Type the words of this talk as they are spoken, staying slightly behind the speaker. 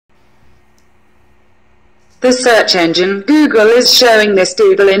The search engine Google is showing this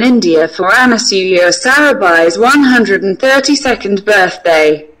doodle in India for Anasuya Sarabhai's 132nd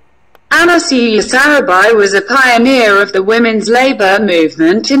birthday. Anasuya Sarabhai was a pioneer of the women's labour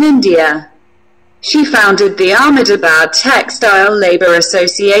movement in India. She founded the Ahmedabad Textile Labour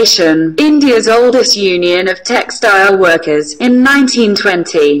Association, India's oldest union of textile workers, in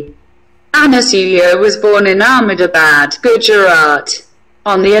 1920. Anasuya was born in Ahmedabad, Gujarat,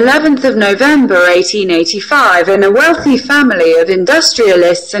 on the 11th of November 1885 in a wealthy family of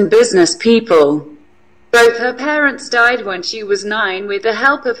industrialists and business people. Both her parents died when she was 9 with the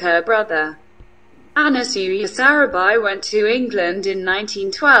help of her brother. Anasuya Sarabhai went to England in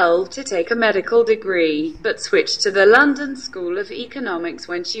 1912 to take a medical degree, but switched to the London School of Economics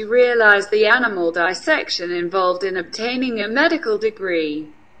when she realized the animal dissection involved in obtaining a medical degree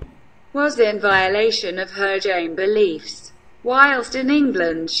was in violation of her Jain beliefs. Whilst in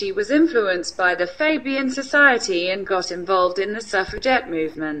England, she was influenced by the Fabian Society and got involved in the Suffragette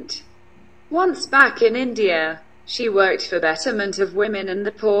movement. Once back in India, she worked for betterment of women and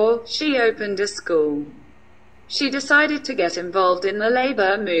the poor. She opened a school. She decided to get involved in the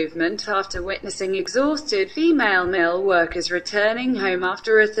labor movement after witnessing exhausted female mill workers returning home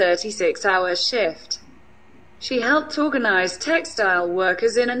after a 36-hour shift. She helped organize textile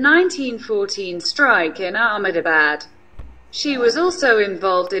workers in a 1914 strike in Ahmedabad. She was also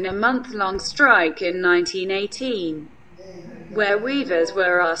involved in a month-long strike in 1918, where weavers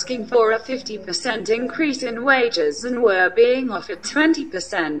were asking for a 50% increase in wages and were being offered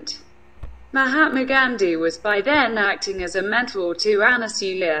 20%. Mahatma Gandhi was by then acting as a mentor to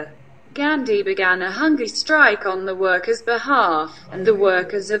Anasuya. Gandhi began a hunger strike on the workers' behalf, and the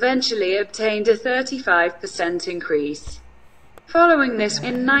workers eventually obtained a 35% increase. Following this,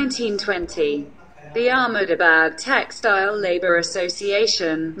 in 1920, the Ahmedabad Textile Labour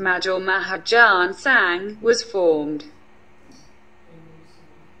Association, Major Mahajan Sangh, was formed.